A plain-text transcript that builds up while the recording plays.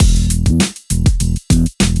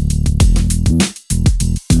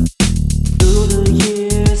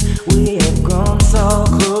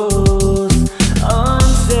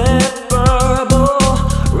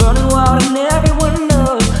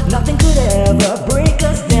never break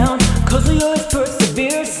us down, 'cause we always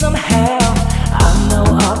persevere somehow. I know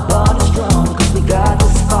our bond is strong, 'cause we got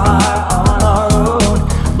this far on our own.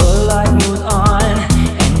 But life moves on,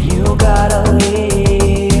 and you gotta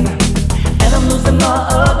leave. And I'm losing my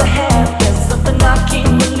other half, there's something I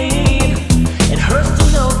can't believe. It hurts to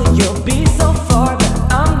know that you'll be so far, but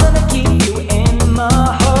I'm gonna keep you in my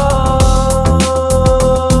heart.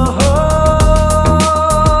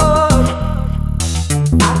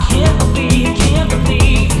 I can't believe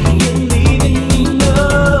you're leaving me, no.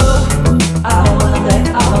 I don't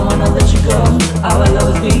wanna let you go. I will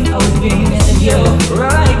always be missing you.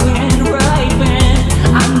 Right when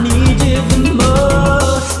I need you the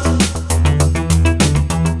most.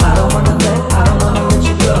 I don't wanna let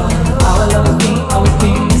you go. I will always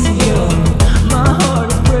be missing you. My heart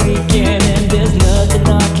is breaking and there's nothing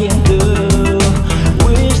I can do.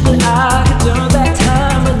 Wish that I could turn back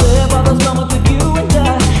time and live all those moments with you and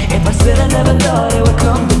I. If I said I never thought it would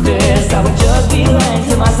come to this, I would just be lying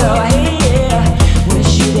to myself. Hey, yeah,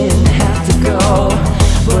 wish you didn't have to go,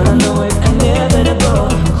 but I know it's inevitable.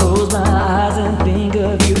 Close my eyes and think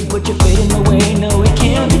of you, but you're fading away. No, it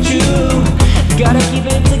can't be true. Gotta keep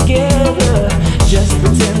it together, just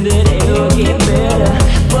pretend that it'll get better.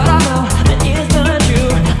 But I know that it's not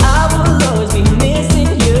true. I will always be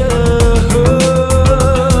missing you.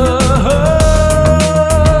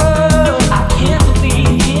 I can't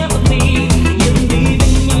believe you're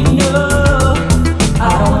leaving me, no.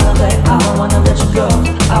 I don't wanna let you go.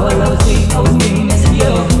 I will always be missing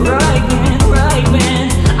you. Right when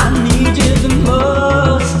I need you the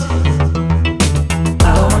most.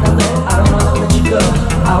 I don't wanna let you go.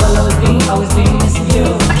 I will always be missing you.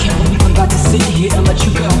 I can't believe I'm about to sit here and let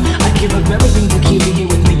you go. I give up everything to keep you here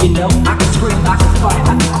with me, you know. I could scream, I could fight,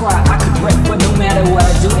 I could cry, I could break, but no matter what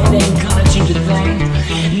I do, it ain't gonna change a thing.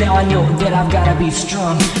 Now I know that I've gotta be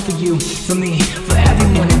strong for you, for me, for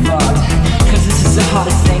everyone involved. 'Cause this is the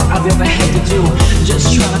hardest thing I've ever had to do. Just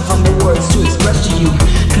trying to find the words to express to you.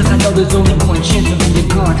 'Cause I know there's only one chance of when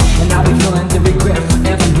you're gone, and I'll be feeling the regret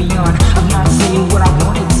forever and beyond. I'm not saying what I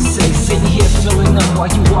wanted to say, sitting here filling up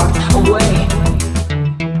while you walked away.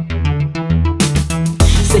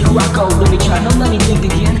 Say who I go, let me try, no let me think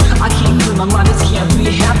again. I can't clear my mind, this can't be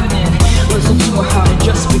happening. Listen to my heart and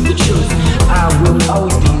just speak the truth. I will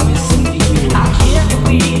always be missing you. I can't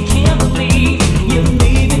believe